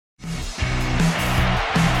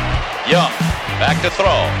Young, back to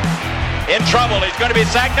throw. In trouble, he's going to be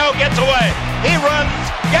sacked. No, gets away. He runs,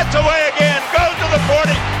 gets away again, goes to the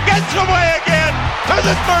 40, gets away again, to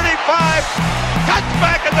the 35, cuts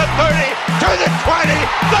back at the 30, to the 20,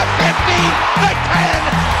 the 50, the 10.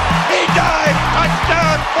 He dives,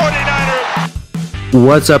 touchdown, 49ers.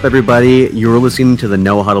 What's up, everybody? You're listening to the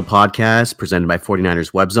No Huddle podcast presented by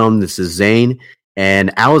 49ers Web Zone. This is Zain,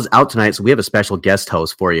 and Al is out tonight, so we have a special guest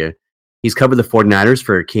host for you. He's covered the 49ers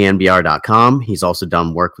for KNBR.com. He's also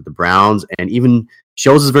done work with the Browns and even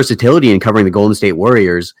shows his versatility in covering the Golden State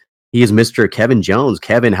Warriors. He is Mr. Kevin Jones.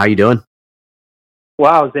 Kevin, how you doing?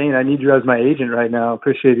 Wow, Zain, I need you as my agent right now.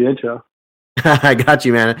 Appreciate the intro. I got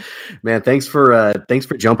you, man. Man, thanks for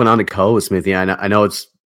jumping on the call with Smithy. I know it's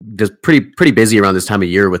just pretty busy around this time of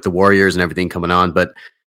year with the Warriors and everything coming on, but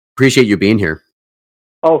appreciate you being here.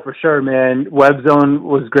 Oh, for sure, man. Web Zone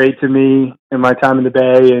was great to me in my time in the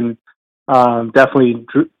Bay, and definitely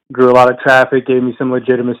drew a lot of traffic, gave me some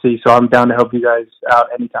legitimacy, so I'm down to help you guys out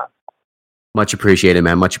anytime. Much appreciated,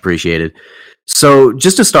 man. Much appreciated. So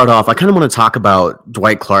just to start off, I kind of want to talk about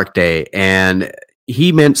Dwight Clark Day, and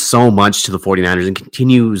he meant so much to the 49ers and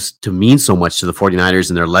continues to mean so much to the 49ers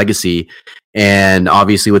and their legacy. And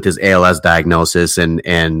obviously with his ALS diagnosis and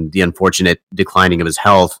the unfortunate declining of his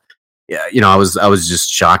health, you know, I was just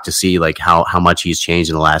shocked to see like how much he's changed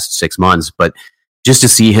in the last 6 months. But just to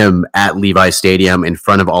see him at Levi Stadium in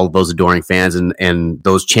front of all of those adoring fans and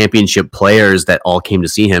those championship players that all came to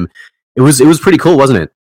see him, it was pretty cool, wasn't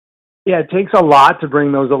it? Yeah, it takes a lot to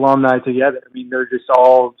bring those alumni together. I mean, they're just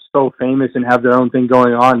all so famous and have their own thing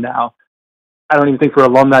going on now. I don't even think for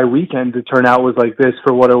Alumni Weekend the turnout was like this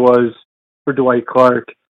for what it was for Dwight Clark.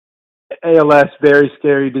 ALS, very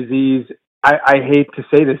scary disease. I hate to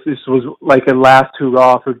say this. This was like a last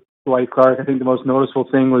hurrah for Dwight Clark. I think the most noticeable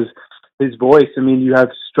thing was his voice. I mean, you have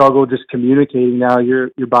struggle just communicating now. Your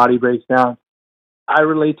body breaks down. I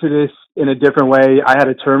relate to this in a different way. I had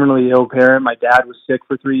a terminally ill parent. My dad was sick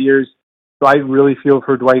for 3 years. So I really feel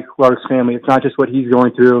for Dwight Clark's family. It's not just what he's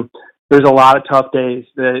going through. There's a lot of tough days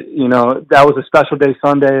that, you know, that was a special day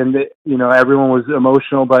Sunday and, you know, everyone was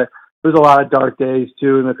emotional, but there's a lot of dark days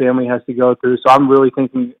too, and the family has to go through. So I'm really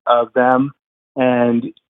thinking of them. And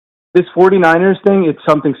this 49ers thing, it's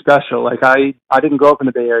something special. Like I didn't grow up in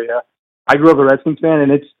the Bay Area. I grew up a Redskins fan,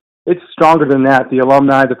 and it's stronger than that. The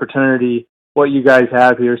alumni, the fraternity, what you guys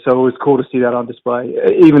have here. So it was cool to see that on display,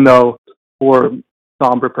 even though for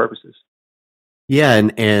somber purposes. Yeah,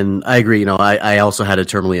 and I agree. You know, I also had a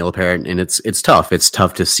terminally ill parent, and it's tough. It's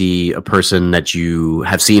tough to see a person that you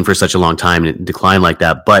have seen for such a long time and decline like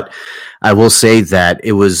that. But I will say that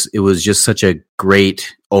it was just such a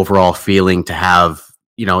great overall feeling to have.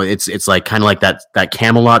 You know, it's like kind of like that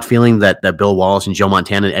Camelot feeling that Bill Walsh and Joe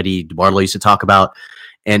Montana and Eddie Barlow used to talk about,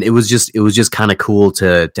 and it was just kind of cool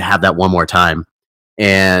to have that one more time.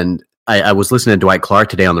 And I was listening to Dwight Clark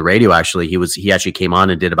today on the radio. Actually, he actually came on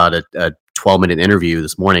and did about a 12-minute interview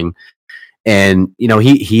this morning, and you know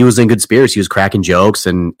he was in good spirits. He was cracking jokes,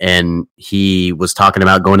 and he was talking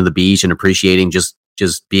about going to the beach and appreciating just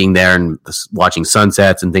being there and watching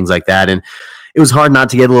sunsets and things like that. And it was hard not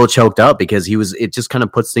to get a little choked up because it just kind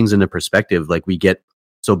of puts things into perspective. Like we get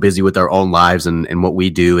so busy with our own lives and what we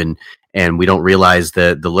do, and we don't realize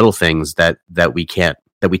the little things that we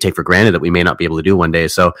take for granted that we may not be able to do one day.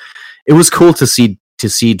 So it was cool to see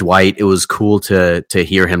Dwight. It was cool to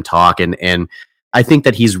hear him talk. And I think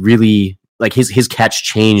that he's really like his catch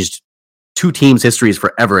changed two teams' histories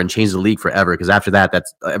forever and changed the league forever. Because after that,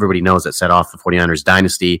 that's everybody knows that set off the 49ers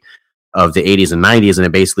dynasty of the 80s and 90s, and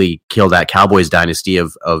it basically killed that Cowboys dynasty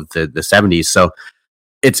of the 70s. So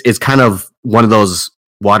it's kind of one of those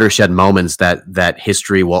watershed moments that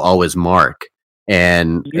history will always mark.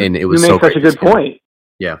 And it was you make such a good point.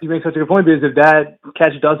 Yeah. You make such a good point, because if that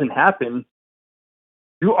catch doesn't happen,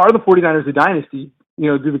 you are the 49ers a dynasty.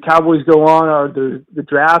 You know, do the Cowboys go on? Or the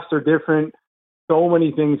drafts are different? So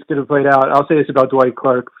many things could have played out. I'll say this about Dwight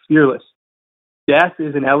Clark: fearless. Death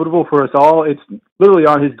is inevitable for us all. It's literally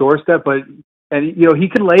on his doorstep, and you know, he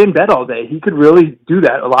could lay in bed all day. He could really do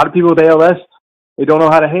that. A lot of people with ALS, they don't know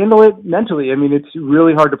how to handle it mentally. I mean, it's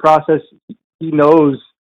really hard to process. He knows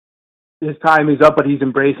his time is up, but he's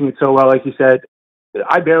embracing it so well. Like you said,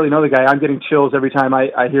 I barely know the guy. I'm getting chills every time I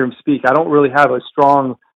hear him speak. I don't really have a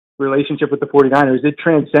strong relationship with the 49ers. It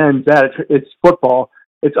transcends that. It's football.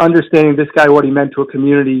 It's understanding this guy, what he meant to a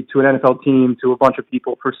community, to an NFL team, to a bunch of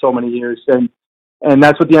people for so many years. And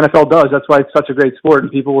that's what the NFL does. That's why it's such a great sport.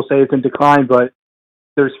 And people will say it's in decline, but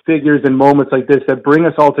there's figures and moments like this that bring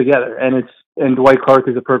us all together. And Dwight Clark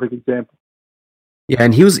is a perfect example. Yeah,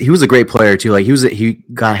 and he was a great player too. Like he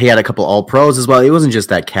had a couple All Pros as well. It wasn't just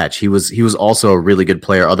that catch. He was also a really good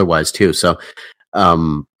player otherwise too. So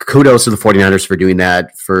kudos to the 49ers for doing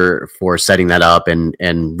that, for setting that up, and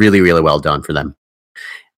really, really well done for them.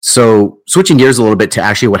 So switching gears a little bit to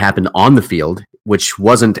actually what happened on the field, which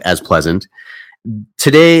wasn't as pleasant.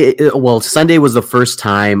 Sunday was the first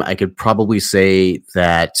time I could probably say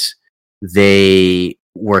that they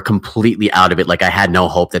were completely out of it. Like I had no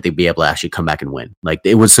hope that they'd be able to actually come back and win. Like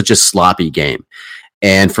it was such a sloppy game.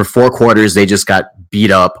 And for 4 quarters, they just got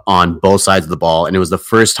beat up on both sides of the ball. And it was the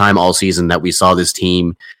first time all season that we saw this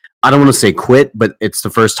team, I don't want to say quit, but it's the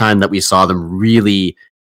first time that we saw them really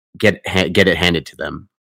get it handed to them.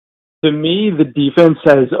 To me, the defense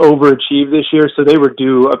has overachieved this year, so they were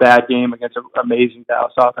due a bad game against an amazing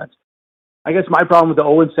Dallas offense. I guess my problem with the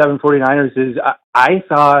 0-7 49ers is I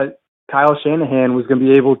thought Kyle Shanahan was going to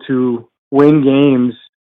be able to win games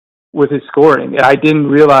with his scoring. I didn't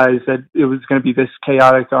realize that it was going to be this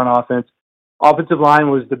chaotic on offense. Offensive line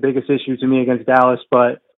was the biggest issue to me against Dallas,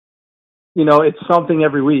 but, it's something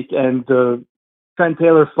every week. And the Trent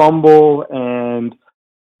Taylor fumble and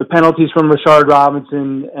the penalties from Rashard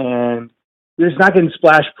Robinson, and you're just not getting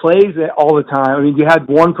splash plays all the time. I mean, you had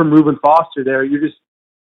one from Reuben Foster there. It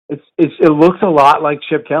looks a lot like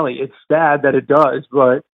Chip Kelly. It's sad that it does,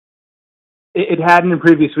 but it hadn't in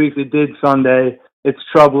previous weeks. It did Sunday. It's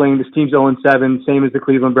troubling. This team's 0-7, same as the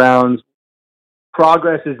Cleveland Browns.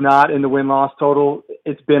 Progress is not in the win-loss total.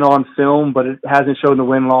 It's been on film, but it hasn't shown the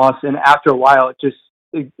win-loss. And after a while,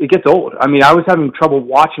 it gets old. I mean, I was having trouble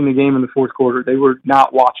watching the game in the fourth quarter. They were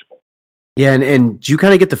not watchable. Yeah, and do you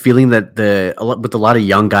kind of get the feeling that with a lot of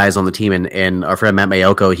young guys on the team, and our friend Matt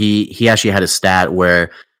Mayoko, he actually had a stat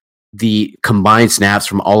where the combined snaps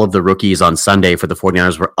from all of the rookies on Sunday for the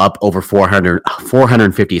 49ers were up over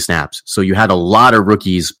 450 snaps. So you had a lot of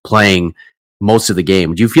rookies playing most of the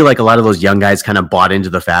game. Do you feel like a lot of those young guys kind of bought into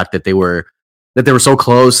the fact that they were so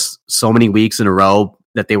close so many weeks in a row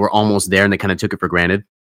that they were almost there and they kind of took it for granted?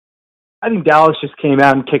 I think Dallas just came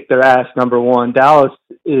out and kicked their ass, number one. Dallas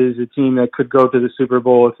is a team that could go to the Super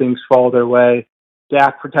Bowl if things fall their way.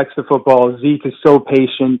 Dak protects the football. Zeke is so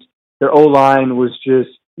patient. Their O-line was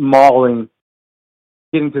just mauling,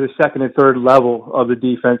 getting to the second and third level of the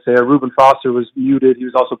defense there. Reuben Foster was muted. He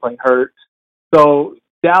was also playing hurt. So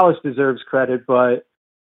Dallas deserves credit, but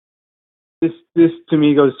this to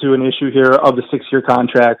me goes to an issue here of the 6-year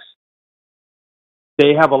contracts.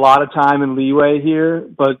 They have a lot of time and leeway here,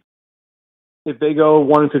 but if they go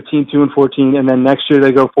 1-15, 2-14, and then next year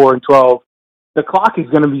they go 4-12, the clock is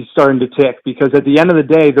going to be starting to tick, because at the end of the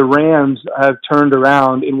day, the Rams have turned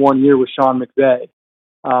around in 1 year with Sean McVay.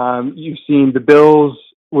 You've seen the Bills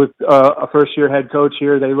with a first-year head coach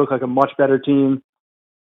here. They look like a much better team.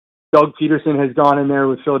 Doug Peterson has gone in there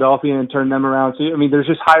with Philadelphia and turned them around. So, I mean, there's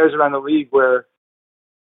just hires around the league where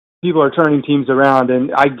people are turning teams around,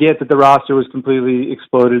 and I get that the roster was completely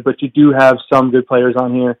exploded, but you do have some good players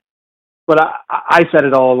on here. But I said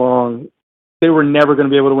it all along. They were never going to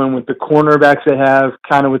be able to win with the cornerbacks they have,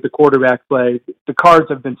 kind of with the quarterback play. The cards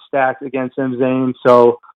have been stacked against them, Zain.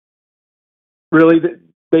 So really,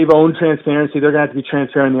 they've owned transparency. They're going to have to be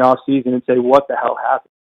transparent in the offseason and say, what the hell happened?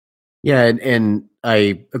 Yeah, and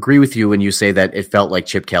I agree with you when you say that it felt like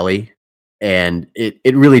Chip Kelly, and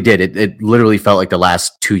it really did. It literally felt like the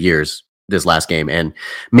last 2 years, this last game. And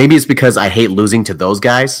maybe it's because I hate losing to those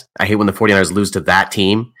guys. I hate when the 49ers lose to that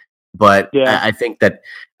team. But yeah. I think that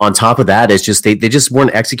on top of that, it's just they just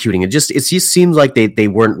weren't executing. It just seems like they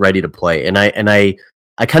weren't ready to play. And I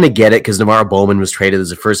kind of get it, because Navarro Bowman was traded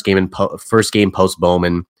as a first game post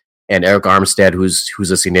Bowman, and Eric Armstead,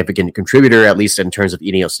 who's a significant contributor, at least in terms of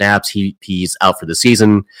eating up snaps, he's out for the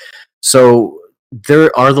season. So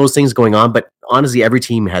there are those things going on, but honestly, every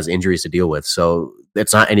team has injuries to deal with, so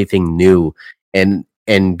it's not anything new. And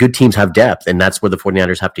good teams have depth, and that's where the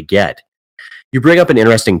 49ers have to get. You bring up an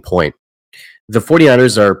interesting point. The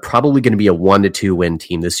 49ers are probably going to be a 1-2 win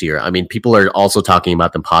team this year. I mean, people are also talking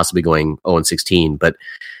about them possibly going 0-16, but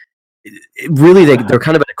really they're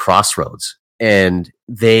kind of at a crossroads, and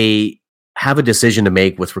they have a decision to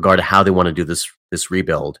make with regard to how they want to do this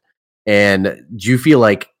rebuild. And do you feel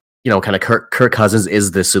like, kind of Kirk Cousins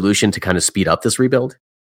is the solution to kind of speed up this rebuild?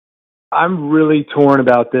 I'm really torn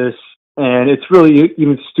about this, and it's really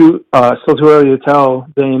even still too early to tell,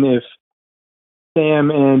 Zain, if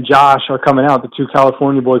Sam and Josh are coming out, the two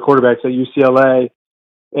California boy quarterbacks at UCLA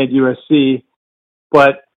and USC.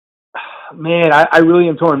 But, man, I really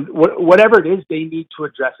am torn. Whatever it is, they need to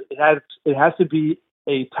address it. It has to be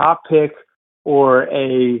a top pick or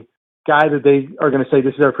a guy that they are going to say,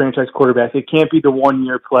 this is our franchise quarterback. It can't be the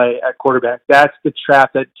 1-year play at quarterback. That's the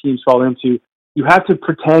trap that teams fall into. you have to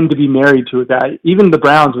pretend to be married to a guy. Even the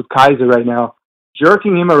Browns with Kaiser right now,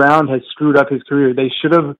 jerking him around has screwed up his career. They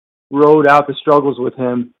should have rode out the struggles with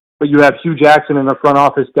him, but you have Hugh Jackson in the front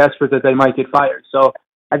office desperate that they might get fired. So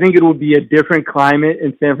I think it will be a different climate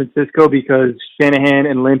in San Francisco because Shanahan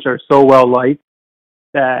and Lynch are so well liked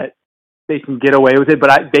that they can get away with it.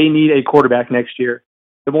 But they need a quarterback next year.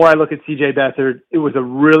 The more I look at C.J. Beathard, it was a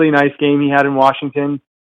really nice game he had in Washington,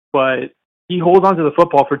 but he holds onto the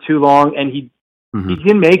football for too long, and he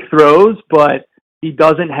can make throws, but he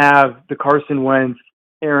doesn't have the Carson Wentz,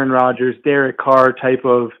 Aaron Rodgers, Derek Carr type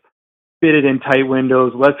of fitted in tight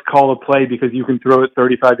windows. Let's call a play because you can throw it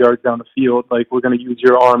 35 yards down the field. Like, we're going to use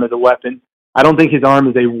your arm as a weapon. I don't think his arm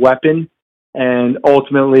is a weapon, and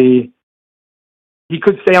ultimately he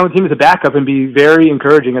could stay on the team as a backup and be very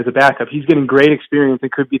encouraging as a backup. He's getting great experience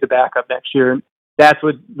and could be the backup next year. And that's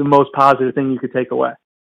what the most positive thing you could take away.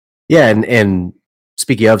 Yeah, and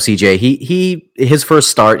speaking of CJ, he his first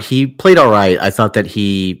start, he played all right. I thought that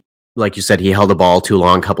he, like you said, he held the ball too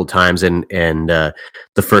long a couple times, and the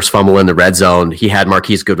first fumble in the red zone, he had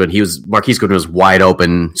Marquise Goodwin. Marquise Goodwin was wide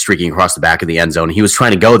open, streaking across the back of the end zone. He was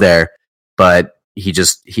trying to go there, but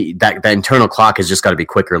that internal clock has just got to be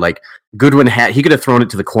quicker. Like Goodwin he could have thrown it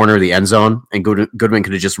to the corner of the end zone, and Goodwin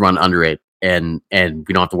could have just run under it, and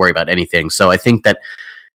we don't have to worry about anything. So I think that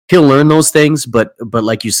he'll learn those things, but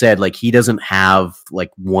like you said, like he doesn't have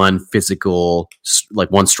like one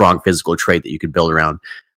strong physical trait that you could build around.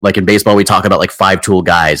 Like in baseball, we talk about like 5-tool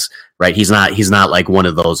guys, right? He's not like one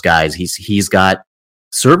of those guys. He's got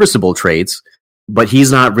serviceable traits, but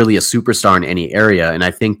he's not really a superstar in any area. And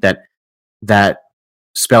I think that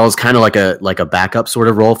spells kind of like a backup sort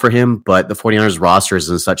of role for him. But the 49ers roster is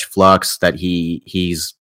in such flux that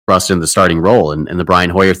he's thrust in the starting role, and the Brian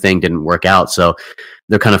Hoyer thing didn't work out, so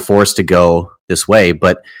they're kind of forced to go this way.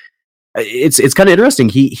 But it's kind of interesting.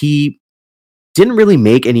 He didn't really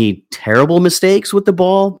make any terrible mistakes with the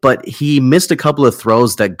ball, but he missed a couple of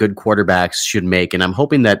throws that good quarterbacks should make. And I'm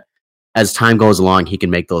hoping that as time goes along, he can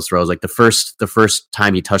make those throws. Like the first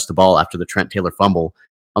time he touched the ball after the Trent Taylor fumble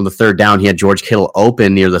on the third down, he had George Kittle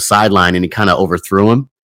open near the sideline, and he kind of overthrew him.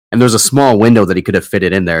 And there's a small window that he could have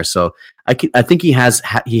fitted in there. So I think he has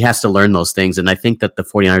to learn those things. And I think that the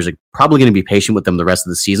 49ers are probably going to be patient with him the rest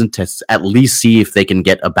of the season to at least see if they can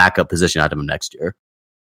get a backup position out of him next year.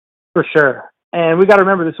 For sure. And we got to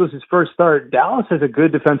remember, this was his first start. Dallas has a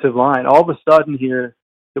good defensive line. All of a sudden here,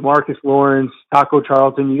 DeMarcus Lawrence, Taco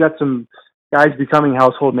Charlton, you got some guys becoming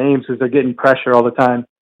household names because they're getting pressure all the time.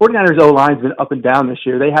 49ers O-line's been up and down this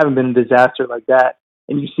year. They haven't been a disaster like that.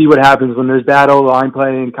 And you see what happens when there's bad O-line play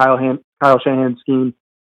in Kyle Shanahan's scheme.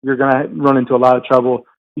 You're going to run into a lot of trouble.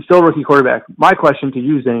 He's still a rookie quarterback. My question to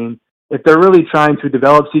you, Zane, if they're really trying to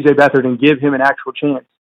develop C.J. Beathard and give him an actual chance,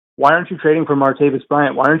 why aren't you trading for Martavis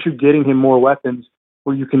Bryant? Why aren't you getting him more weapons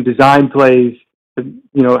where you can design plays to,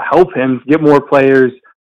 help him get more players?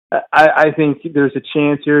 I think there's a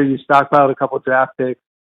chance here. You stockpiled a couple of draft picks.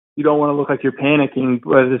 You don't want to look like you're panicking,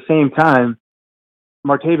 but at the same time,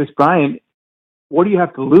 Martavis Bryant, what do you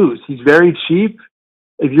have to lose? He's very cheap.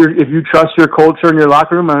 If you trust your culture in your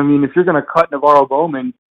locker room, I mean, if you're going to cut Navarro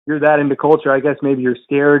Bowman, you're that into culture. I guess maybe you're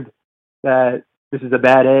scared that this is a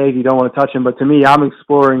bad egg. You don't want to touch him. But to me, I'm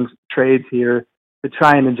exploring trades here to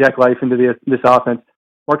try and inject life into this offense.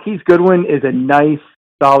 Marquise Goodwin is a nice,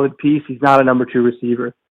 solid piece. He's not a number 2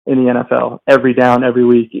 receiver in the NFL every down, every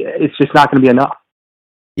week. It's just not going to be enough.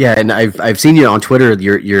 Yeah, and I've seen you on Twitter.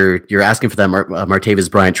 You're asking for that Martavis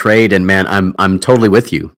Bryant trade, and man, I'm totally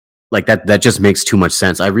with you. Like that just makes too much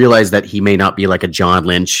sense. I realize that he may not be like a John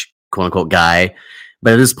Lynch quote unquote guy,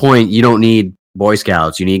 but at this point, you don't need Boy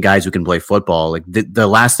Scouts. You need guys who can play football. Like the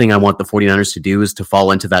last thing I want the 49ers to do is to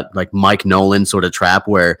fall into that like Mike Nolan sort of trap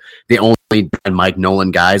where they only had Mike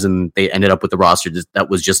Nolan guys and they ended up with the roster that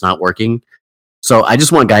was just not working. So I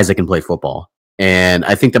just want guys that can play football. And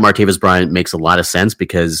I think that Martavis Bryant makes a lot of sense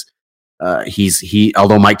because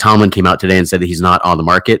although Mike Tomlin came out today and said that he's not on the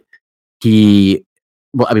market,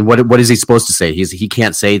 what is he supposed to say? He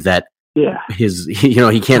can't say that. Yeah.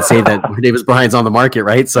 He can't say that Martavis Bryant's on the market,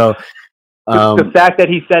 right? So the fact that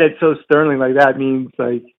he said it so sternly like that means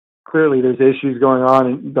like clearly there's issues going on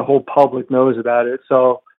and the whole public knows about it.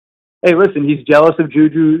 So hey, listen, he's jealous of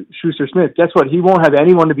Juju Schuster-Smith. Guess what? He won't have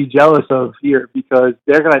anyone to be jealous of here because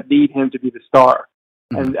they're going to need him to be the star.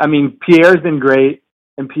 Mm-hmm. And, I mean, Pierre's been great,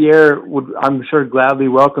 and Pierre would, I'm sure, gladly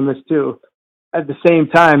welcome this too. At the same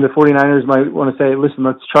time, the 49ers might want to say, listen,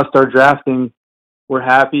 let's trust our drafting. We're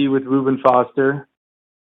happy with Reuben Foster.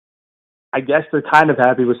 I guess they're kind of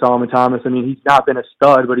happy with Solomon Thomas. I mean, he's not been a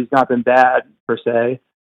stud, but he's not been bad per se.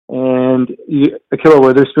 and Ahkello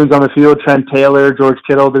Witherspoon's on the field, Trent Taylor, George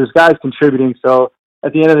Kittle. There's guys contributing. So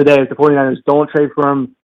at the end of the day, if the 49ers don't trade for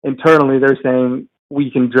him internally, they're saying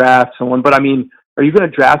we can draft someone. But, I mean, are you going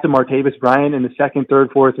to draft a Martavis Bryant in the second,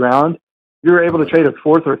 third, fourth round? You're able to trade a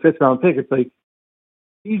fourth or fifth round pick. It's like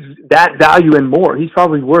he's that value and more. He's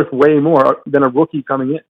probably worth way more than a rookie coming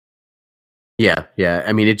in. Yeah.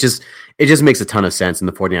 I mean, it just makes a ton of sense, and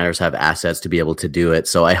the 49ers have assets to be able to do it.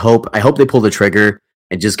 So I hope they pull the trigger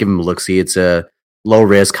and just give him a look-see. It's a low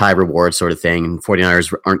risk, high reward sort of thing. And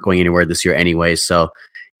 49ers aren't going anywhere this year anyway, so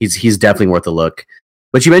he's definitely worth a look.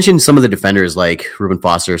 But you mentioned some of the defenders like Reuben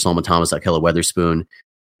Foster, Solomon Thomas, Ahkello Witherspoon,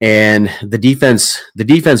 and the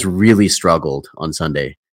defense really struggled on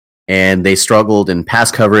Sunday. And they struggled in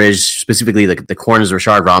pass coverage, specifically the corners.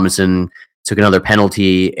 Rashard Robinson took another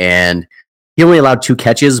penalty, and he only allowed 2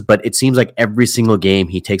 catches, but it seems like every single game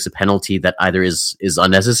he takes a penalty that either is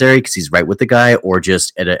unnecessary because he's right with the guy, or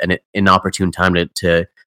just at an inopportune time to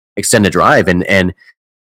extend a drive. And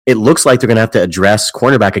it looks like they're going to have to address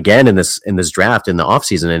cornerback again in this draft in the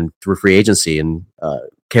offseason and through free agency. And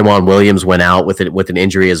K'Waun Williams went out with an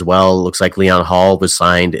injury as well. Looks like Leon Hall was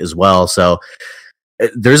signed as well. So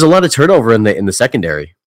there's a lot of turnover in the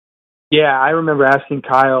secondary. Yeah, I remember asking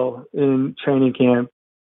Kyle in training camp,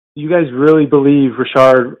 you guys really believe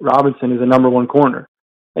Rashard Robinson is a number 1 corner?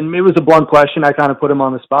 And it was a blunt question. I kind of put him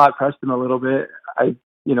on the spot, pressed him a little bit. I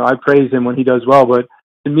praise him when he does well, but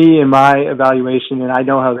to me, in my evaluation, and I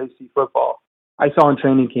know how they see football, I saw in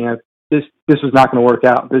training camp, this was not going to work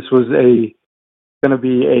out. This was going to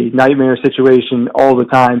be a nightmare situation all the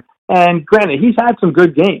time. And granted, he's had some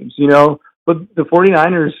good games, but the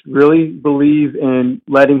 49ers really believe in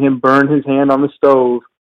letting him burn his hand on the stove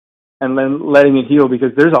and then letting it heal, because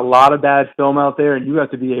there's a lot of bad film out there, and you have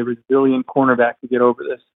to be a resilient cornerback to get over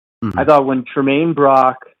this. Mm-hmm. I thought when Tremaine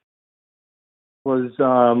Brock was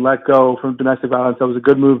let go from domestic violence, that was a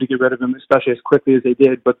good move to get rid of him, especially as quickly as they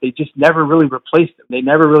did, but they just never really replaced him. They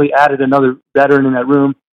never really added another veteran in that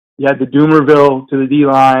room. You had the Doomerville to the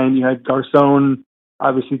D-line. You had Garcon,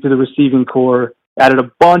 obviously, to the receiving core. Added a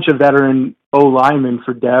bunch of veteran O-linemen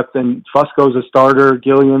for depth, and Fusco's a starter.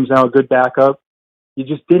 Gilliam's now a good backup. You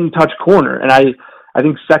just didn't touch corner. And I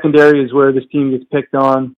think secondary is where this team gets picked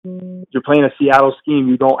on. You're playing a Seattle scheme.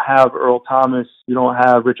 You don't have Earl Thomas. You don't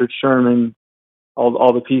have Richard Sherman,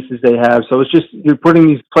 all the pieces they have. So it's just, you're putting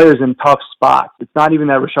these players in tough spots. It's not even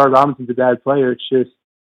that Rashard Robinson's a bad player. It's just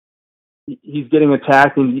he's getting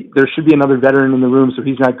attacked, and there should be another veteran in the room so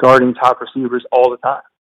he's not guarding top receivers all the time.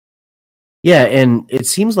 Yeah, and it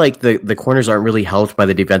seems like the corners aren't really helped by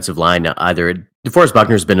the defensive line either. DeForest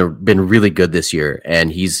Buckner's been really good this year,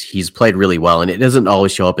 and he's played really well, and it doesn't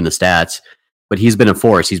always show up in the stats, but he's been a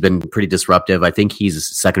force. He's been pretty disruptive. I think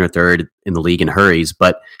he's second or third in the league in hurries,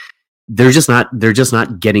 but they're just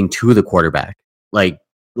not getting to the quarterback. Like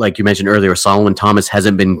you mentioned earlier, Solomon Thomas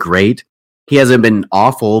hasn't been great. He hasn't been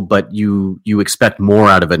awful, but you expect more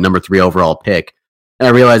out of a number 3 overall pick. And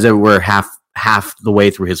I realize that we're half the way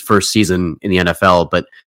through his first season in the NFL, but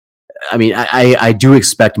I mean, I do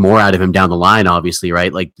expect more out of him down the line, obviously,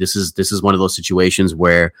 right? Like this is one of those situations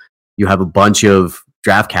where you have a bunch of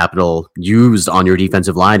draft capital used on your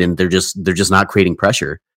defensive line, and they're just not creating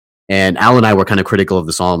pressure. And Al and I were kind of critical of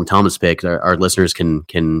the Solomon Thomas pick. Our listeners can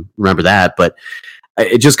remember that, but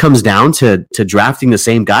it just comes down to drafting the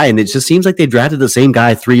same guy, and it just seems like they drafted the same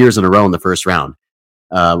guy 3 years in a row in the first round.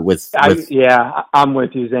 I'm with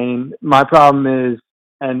you, Zain. My problem is,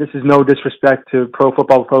 and this is no disrespect to Pro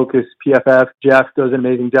Football Focus, PFF, Jeff does an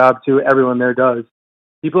amazing job too, everyone there does.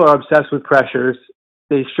 People are obsessed with pressures.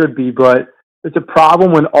 They should be, but it's a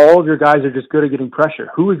problem when all of your guys are just good at getting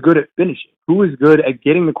pressure. Who is good at finishing? Who is good at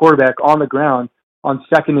getting the quarterback on the ground on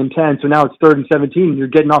 2nd and 10, so now it's 3rd and 17, and you're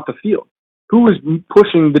getting off the field? Who is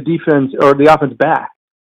pushing the defense or the offense back?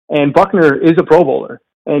 And Buckner is a Pro Bowler,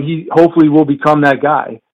 and he hopefully will become that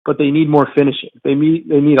guy, but they need more finishing. They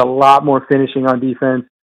need a lot more finishing on defense.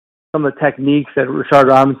 Some of the techniques that Rashard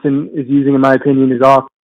Robinson is using, in my opinion, is off.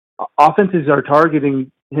 Offenses are targeting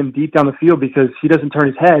him deep down the field because he doesn't turn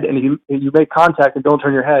his head, and if you make contact and don't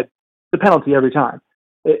turn your head, it's a penalty every time.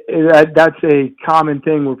 That's a common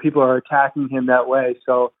thing where people are attacking him that way.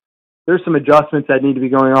 So there's some adjustments that need to be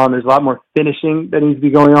going on. There's a lot more finishing that needs to be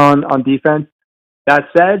going on defense. That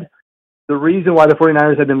said, the reason why the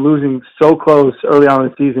 49ers have been losing so close early on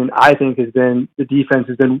in the season, I think, has been the defense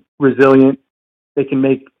has been resilient. They can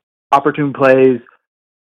make opportune plays.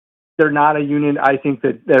 They're not a unit, I think,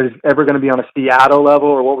 that there's ever going to be on a Seattle level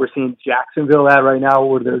or what we're seeing Jacksonville at right now,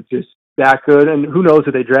 where they're just that good. And who knows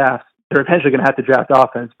who they draft. They're eventually going to have to draft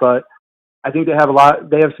offense, but I think they have a lot.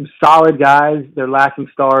 They have some solid guys. They're lacking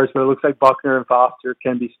stars, but it looks like Buckner and Foster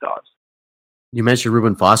can be stars. You mentioned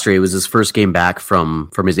Reuben Foster. It was his first game back from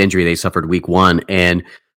his injury they suffered week 1, and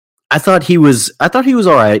I thought he was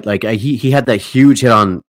all right. Like he had that huge hit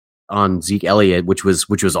on Zeke Elliott, which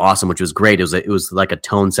was awesome, which was great. It was like a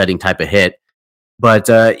tone setting type of hit, but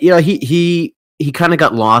he kind of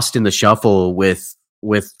got lost in the shuffle with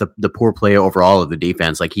the poor play overall of the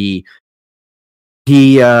defense. Like he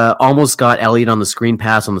almost got Elliott on the screen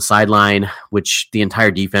pass on the sideline, which the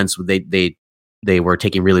entire defense they were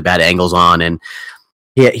taking really bad angles on, and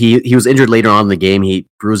he was injured later on in the game. He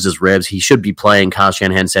bruised his ribs. He should be playing. Kyle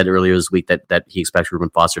Shanahan said earlier this week that he expects Reuben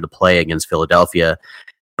Foster to play against Philadelphia,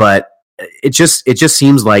 but it just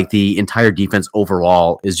seems like the entire defense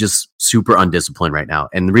overall is just super undisciplined right now.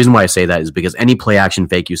 And the reason why I say that is because any play action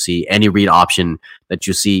fake you see, any read option that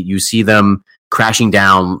you see them crashing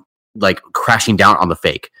down on the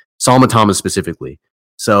fake. Solomon Thomas specifically.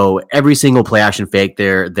 So every single play action fake,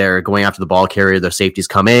 they're going after the ball carrier. The safeties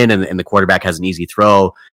come in, and the quarterback has an easy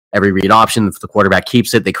throw. Every read option, if the quarterback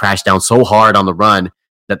keeps it, they crash down so hard on the run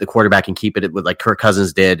that the quarterback can keep it with like Kirk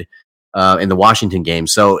Cousins did in the Washington game.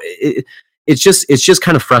 So it's just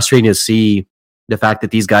kind of frustrating to see the fact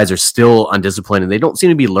that these guys are still undisciplined and they don't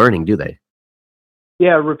seem to be learning, do they?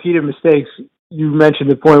 Yeah, repeated mistakes. You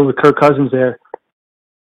mentioned the point with Kirk Cousins there.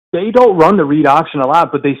 They don't run the read option a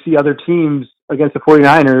lot, but they see other teams against the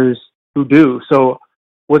 49ers who do. So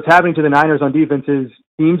what's happening to the Niners on defense is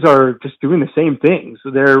teams are just doing the same thing.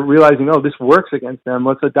 So they're realizing, oh, this works against them.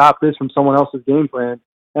 Let's adopt this from someone else's game plan.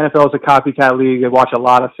 NFL is a copycat league. They watch a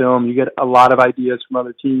lot of film. You get a lot of ideas from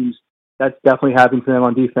other teams. That's definitely happening to them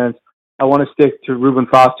on defense. I want to stick to Reuben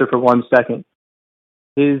Foster for 1 second.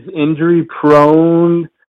 His injury-prone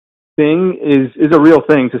thing is a real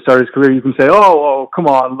thing to start his career. You can say, oh, come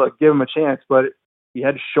on, look, give him a chance. But he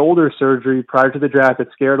had shoulder surgery prior to the draft that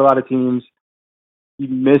scared a lot of teams. He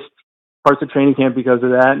missed parts of training camp because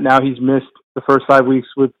of that. Now he's missed the first 5 weeks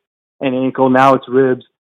with an ankle. Now it's ribs.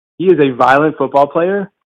 He is a violent football player,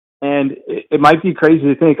 and it might be crazy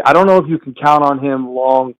to think. I don't know if you can count on him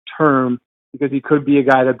long term because he could be a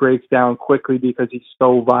guy that breaks down quickly because he's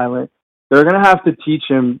so violent. They're going to have to teach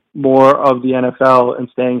him more of the NFL and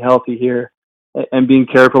staying healthy here and being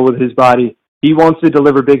careful with his body. He wants to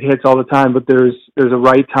deliver big hits all the time, but there's a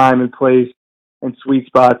right time and place and sweet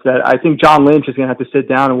spots that I think John Lynch is going to have to sit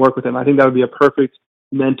down and work with him. I think that would be a perfect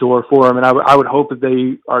mentor for him, and I would hope that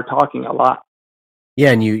they are talking a lot.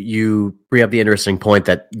 Yeah, and you bring up the interesting point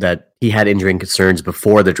that he had injury concerns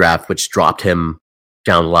before the draft, which dropped him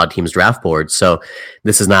down a lot of teams' draft boards. So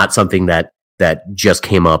this is not something that just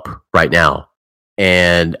came up right now.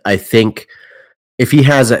 And I think if he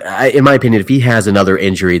has, in my opinion, if he has another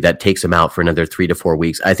injury that takes him out for another 3 to 4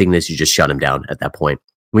 weeks, I think this you just shut him down at that point.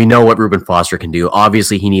 We know what Reuben Foster can do.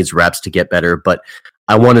 Obviously, he needs reps to get better, but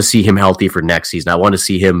I want to see him healthy for next season. I want to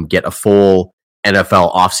see him get a full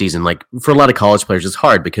NFL offseason. Like for a lot of college players, it's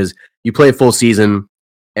hard because you play a full season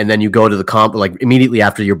and then you go to the like immediately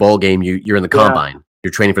after your bowl game, you're in the combine.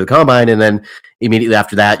 You're training for the combine, and then immediately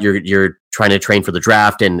after that, you're trying to train for the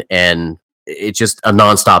draft, and it's just a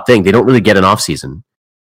nonstop thing. They don't really get an off season,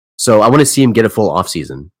 so I want to see him get a full off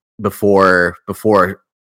season before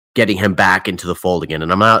getting him back into the fold again.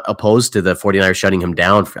 And I'm not opposed to the 49ers shutting him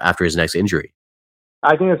down after his next injury.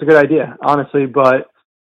 I think that's a good idea, honestly, but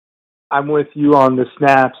I'm with you on the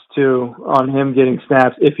snaps too, on him getting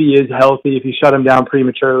snaps. If he is healthy, if you shut him down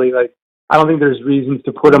prematurely, like I don't think there's reasons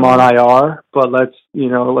to put him on IR, but let's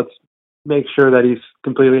make sure that he's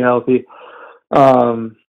completely healthy.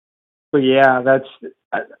 But yeah,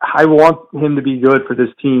 I want him to be good for this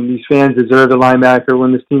team. These fans deserve the linebacker.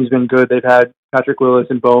 When this team's been good, they've had Patrick Willis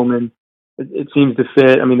and Bowman. It seems to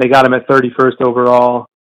fit. I mean, they got him at 31st overall.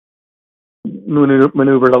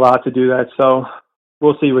 Maneuvered a lot to do that, so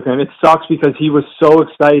we'll see with him. It sucks because he was so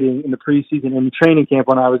exciting in the preseason and the training camp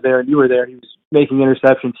when I was there and you were there. He was making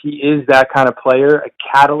interceptions. He is that kind of player, a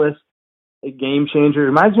catalyst, a game changer. It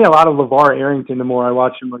reminds me a lot of LeVar Arrington the more I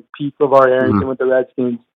watch him, like peak LeVar Arrington with the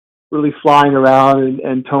Redskins, really flying around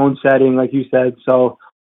and tone setting, like you said. So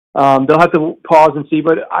they'll have to pause and see,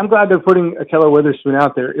 but I'm glad they're putting a Keller Witherspoon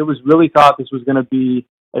out there. It was really thought this was going to be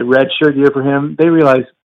a redshirt year for him. They realized,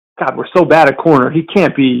 God, we're so bad at corner. He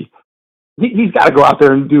can't be. He's got to go out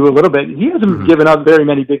there and do a little bit. He hasn't given up very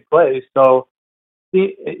many big plays, so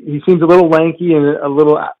he seems a little lanky and a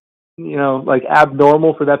little, like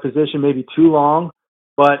abnormal for that position, maybe too long,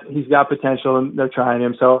 but he's got potential and they're trying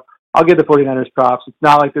him. So I'll give the 49ers props. It's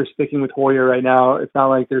not like they're sticking with Hoyer right now. It's not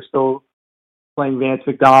like they're still playing Vance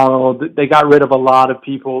McDonald. They got rid of a lot of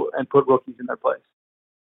people and put rookies in their place.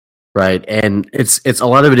 Right. And it's a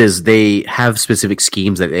lot of it is they have specific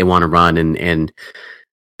schemes that they want to run, and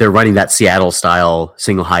they're running that Seattle style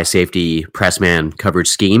single high safety press man coverage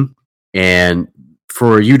scheme. And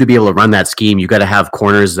for you to be able to run that scheme, you got to have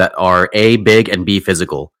corners that are A, big, and B,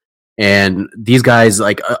 physical. And these guys,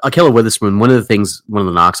 like Ahkello Witherspoon, one of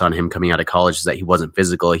the knocks on him coming out of college is that he wasn't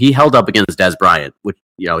physical. He held up against Des Bryant, which,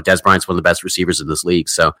 Des Bryant's one of the best receivers in this league.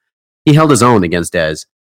 So he held his own against Des.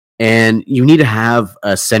 And you need to have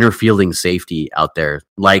a center fielding safety out there,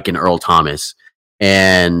 like an Earl Thomas.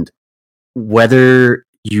 And whether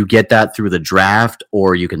you get that through the draft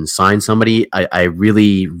or you can sign somebody, I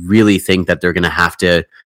really, really think that they're going to have to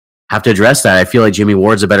address that. I feel like Jimmy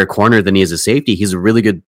Ward's a better corner than he is a safety. He's a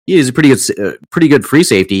pretty good free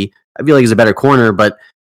safety. I feel like he's a better corner, but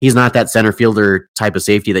he's not that center fielder type of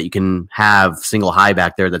safety that you can have single high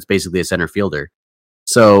back there. That's basically a center fielder.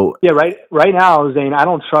 So yeah, right now, Zane, I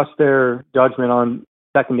don't trust their judgment on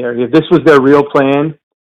secondary. If this was their real plan,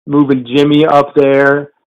 moving Jimmy up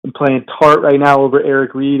there and playing Tart right now over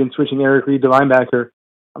Eric Reed and switching Eric Reed to linebacker,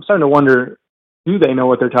 I'm starting to wonder, do they know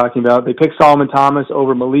what they're talking about? They picked Solomon Thomas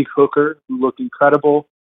over Malik Hooker, who looked incredible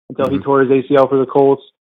until he tore his ACL for the Colts.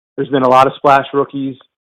 There's been a lot of splash rookies.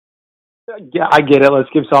 Yeah, I get it. Let's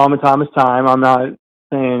give Solomon Thomas time. I'm not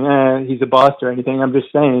saying he's a bust or anything. I'm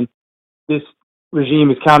just saying this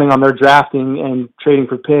regime is counting on their drafting and trading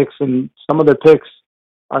for picks, and some of their picks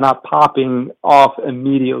are not popping off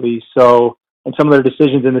immediately. So, and some of their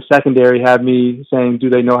decisions in the secondary have me saying, do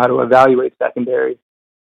they know how to evaluate secondary?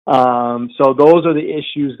 So those are the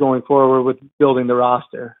issues going forward with building the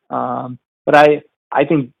roster. But I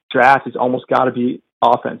think draft has almost got to be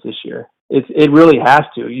offense this year. It really has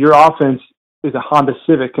to. Your offense is a Honda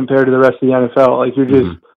Civic compared to the rest of the NFL. Like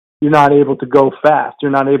you're not able to go fast.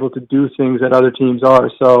 You're not able to do things that other teams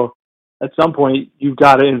are. So at some point, you've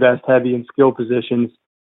got to invest heavy in skill positions.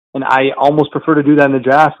 And I almost prefer to do that in the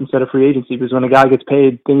draft instead of free agency, because when a guy gets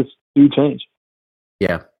paid, things do change.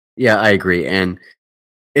 Yeah, I agree. And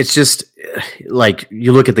it's just like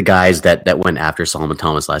you look at the guys that went after Solomon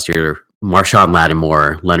Thomas last year: Marshawn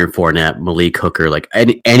Lattimore, Leonard Fournette, Malik Hooker. Like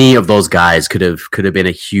any of those guys could have been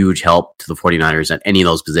a huge help to the 49ers at any of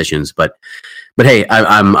those positions. But hey,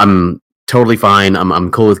 I'm totally fine.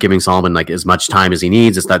 I'm cool with giving Solomon like as much time as he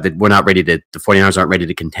needs. It's not that the 49ers aren't ready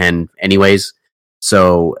to contend anyways.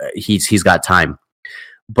 So he's got time.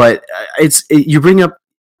 But you bring up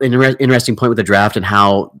an interesting point with the draft and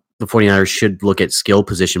how the 49ers should look at skill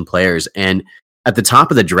position players. And at the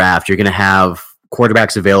top of the draft, you're going to have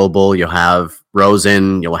quarterbacks available. You'll have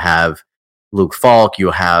Rosen. You'll have Luke Falk.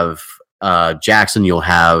 You'll have Jackson. You'll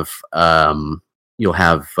have Saquon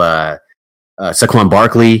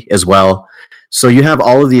Barkley as well. So you have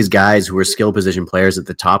all of these guys who are skill position players at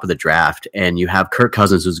the top of the draft, and you have Kirk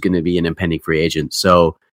Cousins, who's going to be an impending free agent.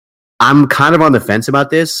 So I'm kind of on the fence about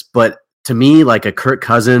this, but to me, like a Kirk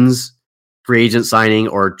Cousins free agent signing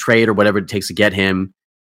or trade or whatever it takes to get him,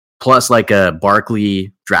 plus like a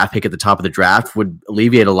Barkley draft pick at the top of the draft, would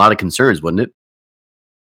alleviate a lot of concerns, wouldn't it?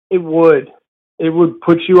 It would. It would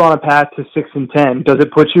put you on a path to 6-10. Does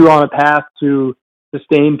it put you on a path to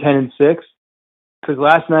sustain 10-6? Because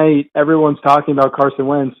last night, everyone's talking about Carson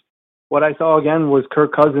Wentz. What I saw again was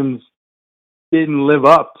Kirk Cousins didn't live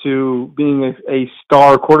up to being a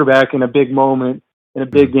star quarterback in a big moment, in a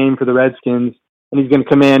big game for the Redskins. And he's going to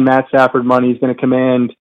command Matt Stafford money. He's going to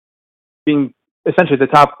command being essentially the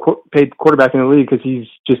top paid quarterback in the league because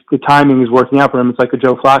the timing is working out for him. It's like a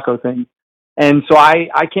Joe Flacco thing. And so I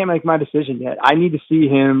can't make my decision yet. I need to see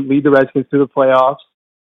him lead the Redskins to the playoffs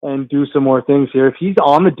and do some more things here. If he's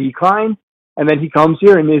on the decline, and then he comes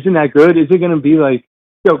here and isn't that good, is it going to be like,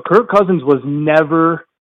 Kirk Cousins was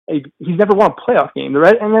he's never won a playoff game.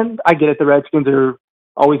 And then I get it, the Redskins are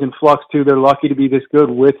always in flux too. They're lucky to be this good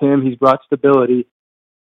with him. He's brought stability.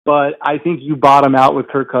 But I think you bottom out with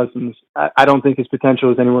Kirk Cousins. I don't think his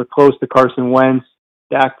potential is anywhere close to Carson Wentz,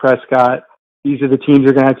 Dak Prescott. These are the teams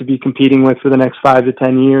you're going to have to be competing with for the next 5 to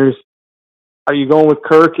 10 years. Are you going with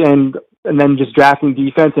Kirk and then just drafting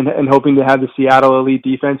defense and hoping to have the Seattle elite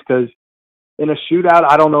defense? Because in a shootout,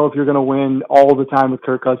 I don't know if you're going to win all the time with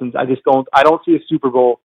Kirk Cousins. I don't see a Super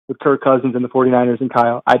Bowl with Kirk Cousins and the 49ers and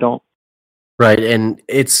Kyle. I don't. Right, and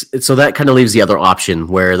it's so that kind of leaves the other option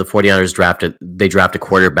where the 49ers draft a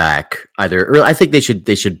quarterback either. I think they should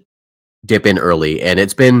dip in early, and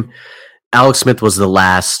it's been Alex Smith was the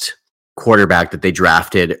last quarterback that they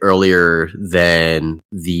drafted earlier than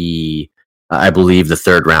I believe the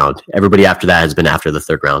third round. Everybody after that has been after the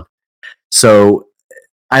third round. So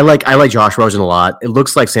I like Josh Rosen a lot. It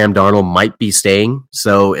looks like Sam Darnold might be staying,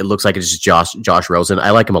 so it looks like it's just Josh Rosen.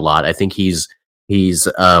 I like him a lot. I think he's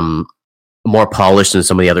more polished than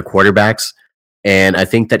some of the other quarterbacks. And I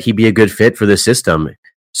think that he'd be a good fit for this system.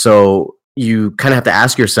 So you kind of have to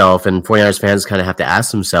ask yourself, and 49ers fans kind of have to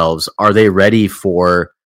ask themselves, are they ready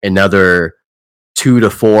for another 2 to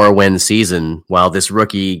 4 win season while this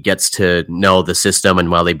rookie gets to know the system and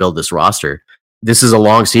while they build this roster? This is a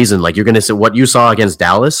long season. Like, you're going to see what you saw against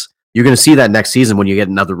Dallas. You're going to see that next season when you get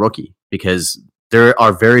another rookie, because there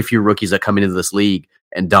are very few rookies that come into this league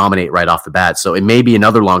and dominate right off the bat. So it may be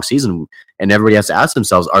another long season, and everybody has to ask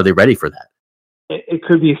themselves, are they ready for that? It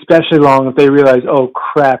could be especially long if they realize, oh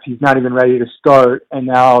crap, he's not even ready to start, and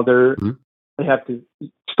now they have to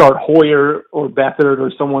start Hoyer or Beathard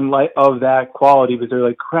or someone like of that quality, because they're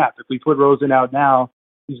like, crap, if we put Rosen out now,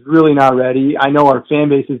 he's really not ready. I know our fan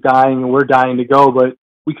base is dying and we're dying to go, but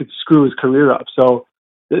we could screw his career up. So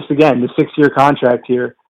this, again, the 6-year contract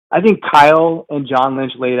here, I think Kyle and John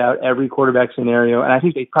Lynch laid out every quarterback scenario, and I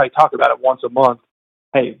think they probably talk about it once a month.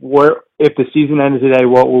 Hey, if the season ended today,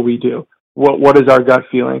 what will we do? What is our gut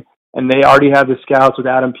feeling? And they already have the scouts with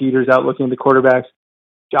Adam Peters out looking at the quarterbacks.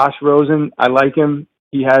 Josh Rosen, I like him.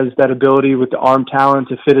 He has that ability with the arm talent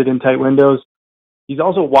to fit it in tight windows. He's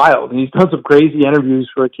also wild, and he's done some crazy interviews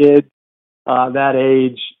for a kid that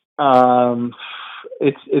age.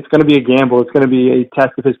 It's going to be a gamble. It's going to be a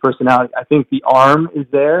test of his personality. I think the arm is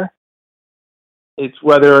there. It's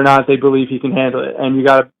whether or not they believe he can handle it. And you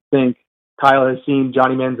got to think, Kyle has seen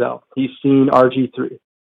Johnny Manziel. He's seen RG3.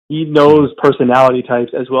 He knows personality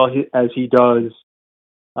types as well as he does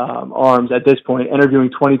arms at this point. Interviewing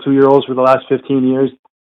 22-year-olds for the last 15 years,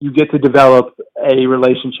 you get to develop a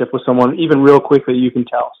relationship with someone even real quickly, you can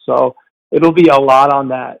tell. So it'll be a lot on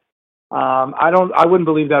that. I wouldn't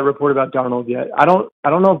believe that report about Darnold yet. I don't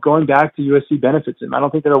know if going back to USC benefits him. I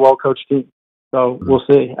don't think they're a well-coached team. So we'll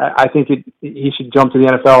see. I think he should jump to the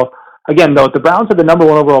NFL. Again, though, if the Browns have the number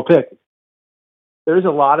 1 overall pick, there's a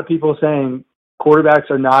lot of people saying quarterbacks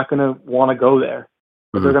are not going to want to go there.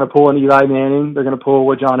 But they're going to pull an Eli Manning. They're going to pull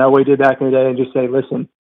what John Elway did back in the day and just say, listen,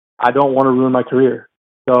 I don't want to ruin my career.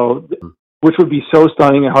 So, which would be so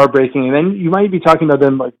stunning and heartbreaking. And then you might be talking about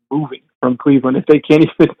them like moving from Cleveland if they can't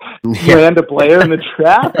even land a player in the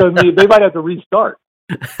draft. I mean, they might have to restart.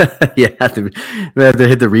 They have to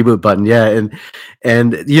hit the reboot button. Yeah,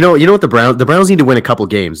 and you know what, the Browns need to win a couple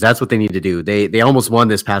games. That's what they need to do. They almost won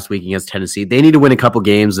this past week against Tennessee. They need to win a couple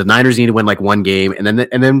games. The Niners need to win like 1 game, and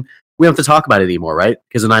then we don't have to talk about it anymore, right?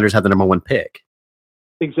 Because the Niners have the number 1 pick.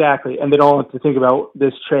 Exactly, and they don't have to think about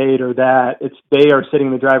this trade or that. They are sitting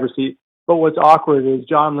in the driver's seat. But what's awkward is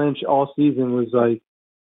John Lynch all season was like,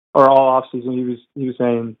 or all offseason, he was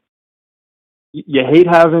saying, you hate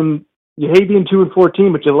being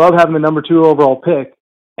 2-14, but you love having the number 2 overall pick.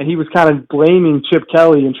 And he was kind of blaming Chip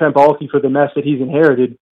Kelly and Trent Baalke for the mess that he's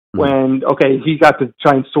inherited. When, okay, he got to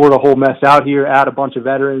try and sort a whole mess out here, add a bunch of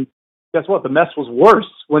veterans. Guess what? The mess was worse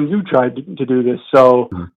when you tried to do this. So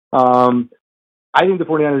I think the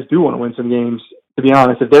 49ers do want to win some games, to be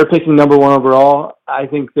honest. If they're picking number 1 overall, I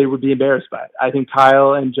think they would be embarrassed by it. I think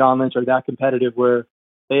Kyle and John Lynch are that competitive where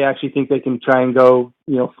they actually think they can try and go,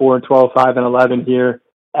 4-12, 5-11 here,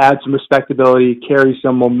 add some respectability, carry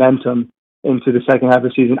some momentum into the second half of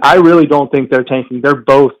the season. I really don't think they're tanking.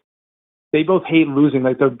 They both hate losing.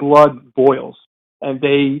 Like, their blood boils, and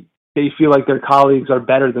they feel like their colleagues are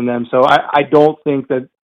better than them. So I don't think that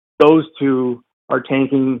those two are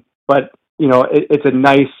tanking, but it's a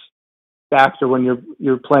nice factor when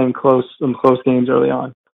you're playing some close games early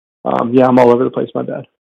on. I'm all over the place. My bad.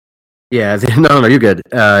 Yeah, no, you're good.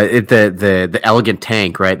 The elegant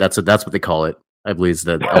tank, right? That's what they call it. I believe it's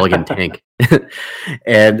the elegant tank.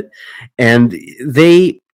 and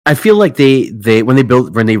I feel like they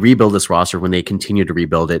when they rebuild this roster, when they continue to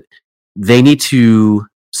rebuild it, they need to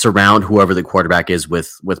surround whoever the quarterback is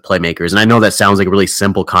with playmakers. And I know that sounds like a really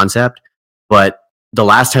simple concept, but the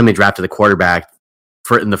last time they drafted the quarterback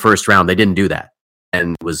in the first round, they didn't do that,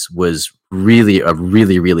 and was really a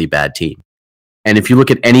really, really bad team. And if you look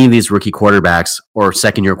at any of these rookie quarterbacks or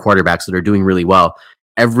second-year quarterbacks that are doing really well,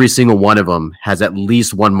 every single one of them has at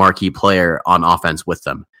least one marquee player on offense with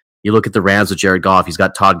them. You look at the Rams with Jared Goff, he's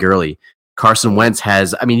got Todd Gurley. Carson Wentz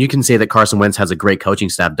you can say that Carson Wentz has a great coaching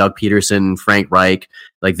staff. Doug Peterson, Frank Reich,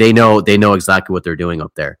 like they know exactly what they're doing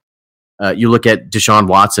up there. You look at Deshaun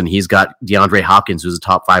Watson, he's got DeAndre Hopkins, who's a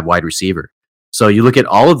top 5 wide receiver. So you look at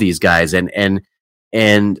all of these guys and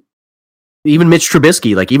even Mitch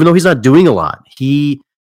Trubisky, like, even though he's not doing a lot, he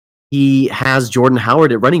has Jordan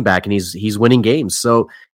Howard at running back, and he's winning games. So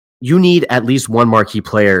you need at least one marquee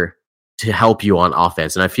player to help you on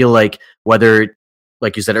offense. And I feel like whether,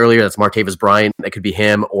 like you said earlier, that's Martavis Bryant, that could be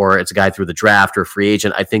him, or it's a guy through the draft or free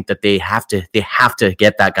agent. I think that they have to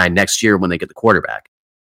get that guy next year when they get the quarterback.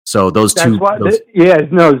 So those That's two, why, those,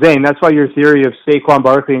 Zane, that's why your theory of Saquon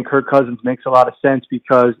Barkley and Kirk Cousins makes a lot of sense,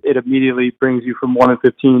 because it immediately brings you from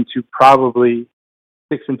 1-15 to probably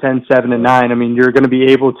 6-10, 7-9. I mean, you're going to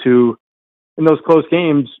be able to, in those close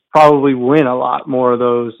games, probably win a lot more of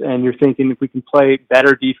those. And you're thinking, if we can play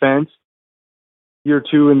better defense, year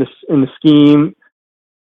two in the scheme.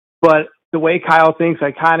 But the way Kyle thinks,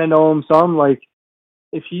 I kind of know him some. Like,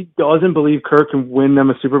 if he doesn't believe Kirk can win them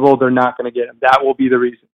a Super Bowl, they're not going to get him. That will be the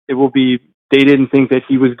reason. It will be they didn't think that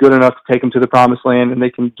he was good enough to take him to the promised land, and they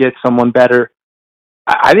can get someone better.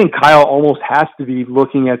 I think Kyle almost has to be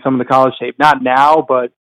looking at some of the college tape, not now,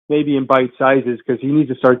 but maybe in bite sizes, because he needs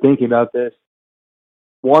to start thinking about this.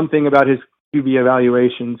 One thing about his QB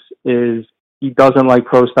evaluations is he doesn't like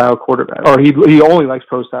pro-style quarterbacks, or he only likes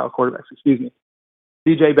pro-style quarterbacks, excuse me.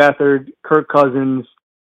 C.J. Beathard, Kirk Cousins.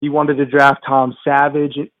 He wanted to draft Tom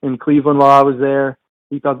Savage in Cleveland while I was there.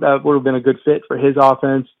 He thought that would have been a good fit for his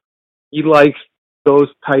offense. He likes those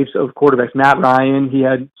types of quarterbacks. Matt Ryan, he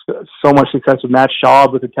had so much success with Matt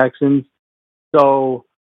Schaub with the Texans. So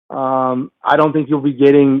I don't think you'll be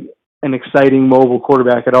getting an exciting mobile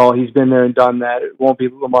quarterback at all. He's been there and done that. It won't be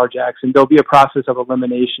Lamar Jackson. There'll be a process of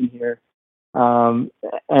elimination here.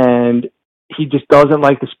 And he just doesn't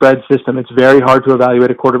like the spread system. It's very hard to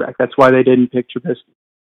evaluate a quarterback. That's why they didn't pick Trubisky.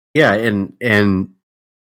 yeah. And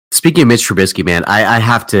speaking of Mitch Trubisky, man, I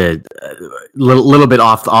have to little bit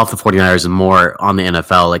off the 49ers and more on the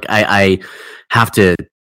NFL. Like I have to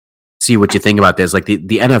see what you think about this. Like the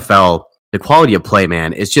NFL, the quality of play,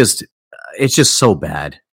 man, it's just so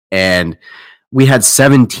bad. And we had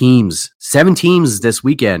seven teams this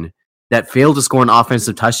weekend that failed to score an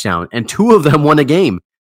offensive touchdown, and two of them won a game.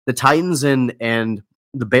 The Titans and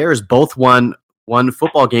the Bears both won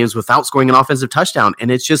football games without scoring an offensive touchdown,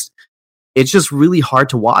 and it's just really hard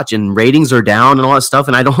to watch. And ratings are down and all that stuff.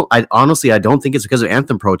 And I honestly don't think it's because of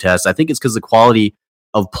anthem protests. I think it's because the quality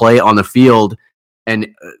of play on the field,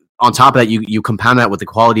 and on top of that, you compound that with the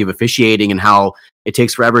quality of officiating and how it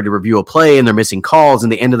takes forever to review a play, and they're missing calls.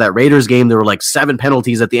 And the end of that Raiders game, there were like 7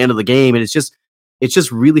 penalties at the end of the game, and it's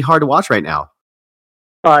just really hard to watch right now.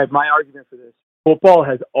 All right, my argument for this: football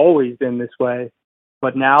has always been this way,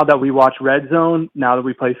 but now that we watch Red Zone, now that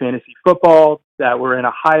we play fantasy football, that we're in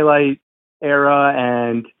a highlight era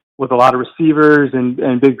and with a lot of receivers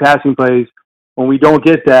and big passing plays, when we don't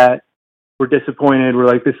get that, we're disappointed. We're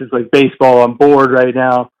like, this is like baseball. I'm bored right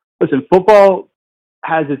now. Listen, football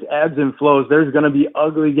has its ebbs and flows. There's going to be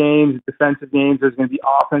ugly games, defensive games. There's going to be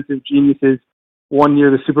offensive geniuses. One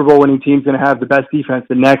year, the Super Bowl winning team's going to have the best defense.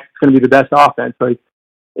 The next, it's going to be the best offense. Like,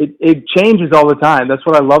 it changes all the time. That's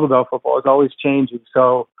what I love about football. It's always changing.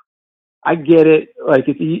 So I get it. Like,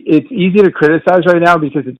 it's easy to criticize right now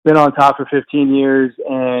because it's been on top for 15 years,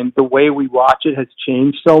 and the way we watch it has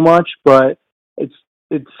changed so much. But it's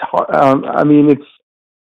hard. I mean,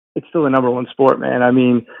 it's still the number one sport, man. I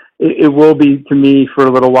mean, it will be to me for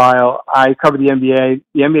a little while. I cover the NBA.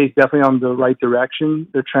 The NBA is definitely on the right direction.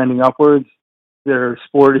 They're trending upwards. Their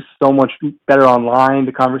sport is so much better online.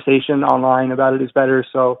 The conversation online about it is better.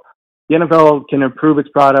 So the NFL can improve its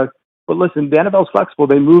product. But listen, the NFL is flexible.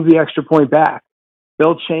 They move the extra point back.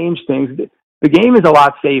 They'll change things. The game is a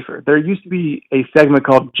lot safer. There used to be a segment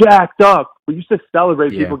called Jacked Up. We used to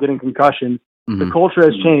celebrate people getting concussions. Mm-hmm. The culture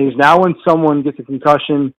has changed. Now when someone gets a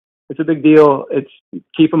concussion, it's a big deal. It's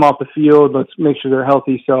keep them off the field. Let's make sure they're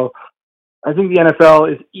healthy. So I think the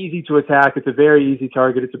NFL is easy to attack. It's a very easy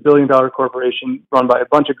target. It's a billion-dollar corporation run by a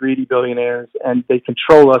bunch of greedy billionaires, and they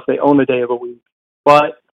control us. They own a day of a week.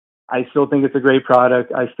 But I still think it's a great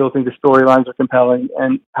product. I still think the storylines are compelling.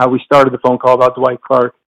 And how we started the phone call about Dwight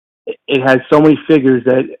Clark, it has so many figures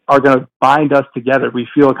that are going to bind us together. We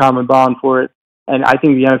feel a common bond for it. And I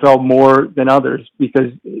think the NFL more than others,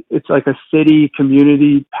 because it's like a city,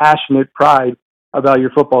 community, passionate pride about your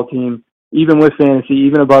football team. Even with fantasy,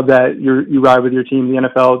 even above that, you ride with your team. The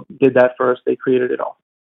NFL did that first. They created it all.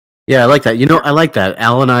 Yeah, I like that. I like that.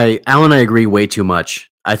 Al and I agree way too much.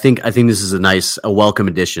 I think this is a welcome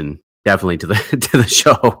addition, definitely to the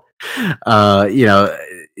show.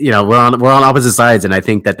 We're on opposite sides, and I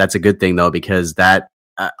think that's a good thing though, because that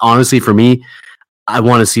honestly for me, I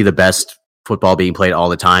want to see the best football being played all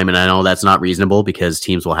the time, and I know that's not reasonable because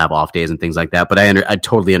teams will have off days and things like that. But I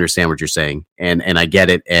totally understand what you're saying, and I get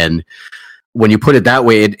it. And when you put it that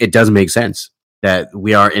way, it does make sense that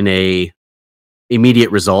we are in a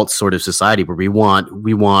immediate results sort of society where we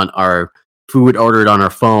want our food ordered on our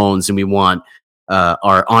phones, and we want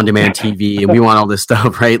our on-demand TV, and we want all this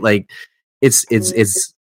stuff, right? Like it's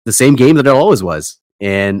the same game that it always was,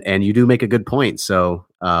 and you do make a good point. So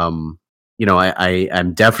I'm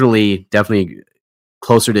definitely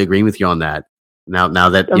closer to agreeing with you on that. Now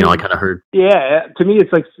that, I kind of heard. Yeah, to me,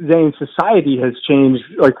 it's like Zain, society has changed.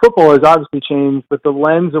 Like football has obviously changed, but the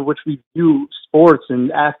lens of which we view sports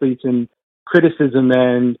and athletes and criticism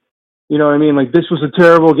and, you know what I mean? Like, this was a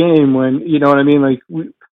terrible game when, you know what I mean? Like,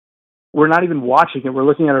 we're not even watching it. We're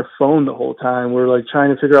looking at our phone the whole time. We're like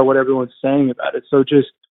trying to figure out what everyone's saying about it. So just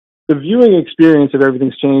the viewing experience of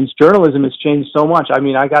everything's changed. Journalism has changed so much. I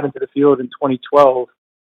mean, I got into the field in 2012.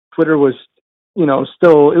 Twitter was,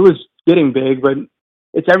 still, it was getting big, but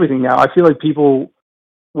it's everything now. I feel like people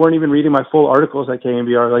weren't even reading my full articles at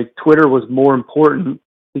KNBR. Like, Twitter was more important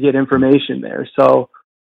to get information there. So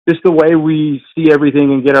just the way we see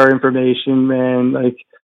everything and get our information, man, like,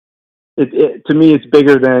 to me, it's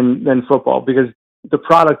bigger than football, because the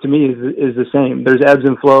product to me is the same. There's ebbs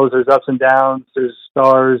and flows, there's ups and downs, there's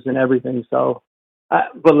stars and everything. So,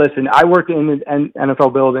 but listen, I work in an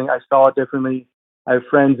NFL building. I saw it differently. I have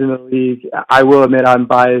friends in the league. I will admit I'm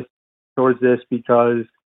biased towards this because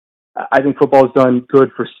I think football has done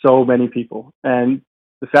good for so many people. And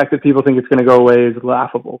the fact that people think it's going to go away is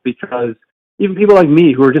laughable, because even people like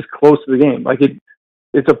me who are just close to the game, like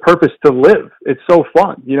it's a purpose to live. It's so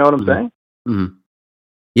fun. You know what I'm saying? Mm-hmm.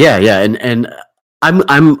 Yeah. And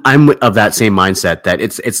I'm of that same mindset that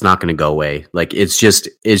it's not going to go away. Like, it's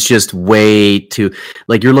just way too,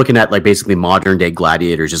 like, you're looking at like basically modern day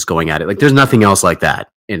gladiators just going at it. Like, there's nothing else like that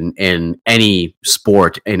in any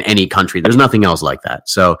sport in any country. There's nothing else like that.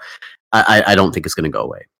 So I don't think it's going to go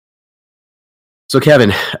away. So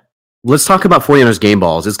Kevin, let's talk about 49ers game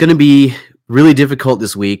balls. It's going to be really difficult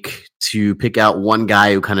this week to pick out one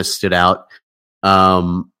guy who kind of stood out.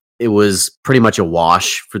 It was pretty much a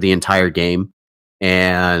wash for the entire game.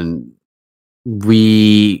 And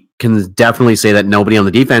we can definitely say that nobody on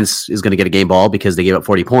the defense is going to get a game ball because they gave up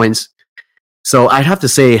 40 points. So I'd have to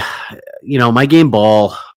say, my game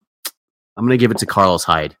ball, I'm going to give it to Carlos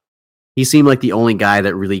Hyde. He seemed like the only guy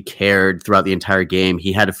that really cared throughout the entire game.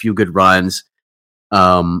 He had a few good runs.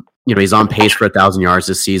 He's on pace for 1,000 yards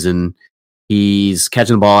this season. He's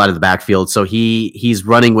catching the ball out of the backfield. So he's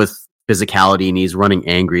running with physicality and he's running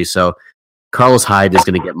angry. So Carlos Hyde is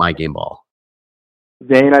going to get my game ball.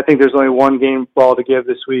 Zain, I think there's only one game ball to give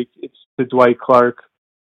this week. It's to Dwight Clark.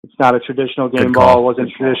 It's not a traditional game ball. It wasn't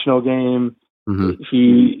a traditional game.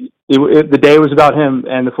 Mm-hmm. The day was about him,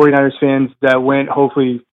 and the 49ers fans that went,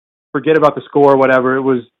 hopefully forget about the score or whatever. It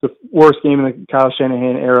was the worst game in the Kyle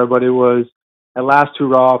Shanahan era, but it was a last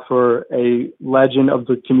hurrah for a legend of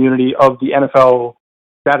the community, of the NFL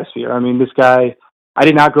stratosphere. I mean, this guy, I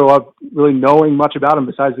did not grow up really knowing much about him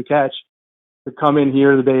besides the catch. To come in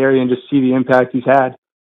here to the Bay Area and just see the impact he's had.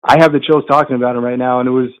 I have the chills talking about him right now, and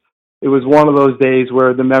it was one of those days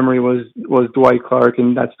where the memory was Dwight Clark,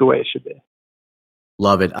 and that's the way it should be.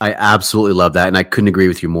 Love it. I absolutely love that, and I couldn't agree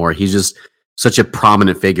with you more. He's just such a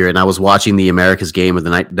prominent figure, and I was watching the America's game of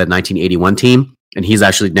the 1981 team, and he's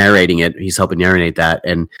actually narrating it. He's helping narrate that,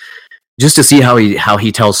 and just to see how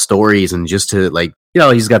he tells stories, and just to, like,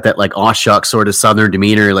 he's got that like aw shucks sort of Southern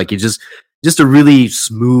demeanor, like he just a really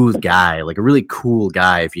smooth guy, like a really cool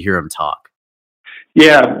guy if you hear him talk.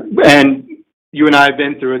 Yeah, and you and I have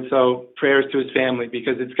been through it, so prayers to his family,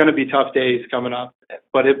 because it's going to be tough days coming up.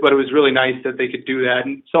 But it was really nice that they could do that,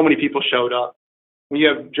 and so many people showed up. When you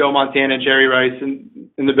have Joe Montana and Jerry Rice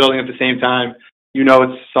in the building at the same time,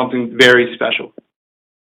 it's something very special.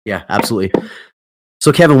 Yeah, absolutely.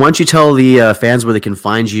 So, Kevin, why don't you tell the fans where they can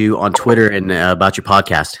find you on Twitter and about your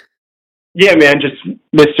podcast? Yeah, man, just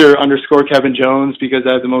Mr._Kevin Jones, because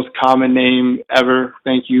I have the most common name ever.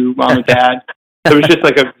 Thank you, Mom and Dad. It was just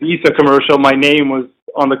like a Visa commercial. My name was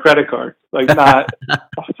on the credit card. Like, not, I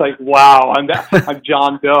was like, wow, I'm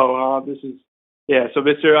John Doe. So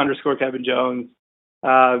Mr._Kevin Jones.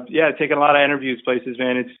 Taking a lot of interviews places,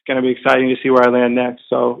 man. It's going to be exciting to see where I land next.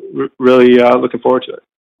 So really looking forward to it.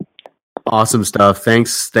 Awesome stuff.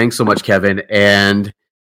 Thanks so much, Kevin. And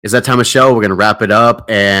it's that time of show. We're going to wrap it up,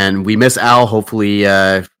 and we miss Al. Hopefully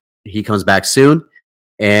he comes back soon.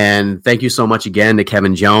 And thank you so much again to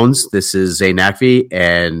Kevin Jones. This is Zain,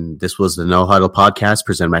 and this was the No Huddle podcast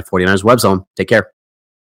presented by 49ers Web Zone. Take care.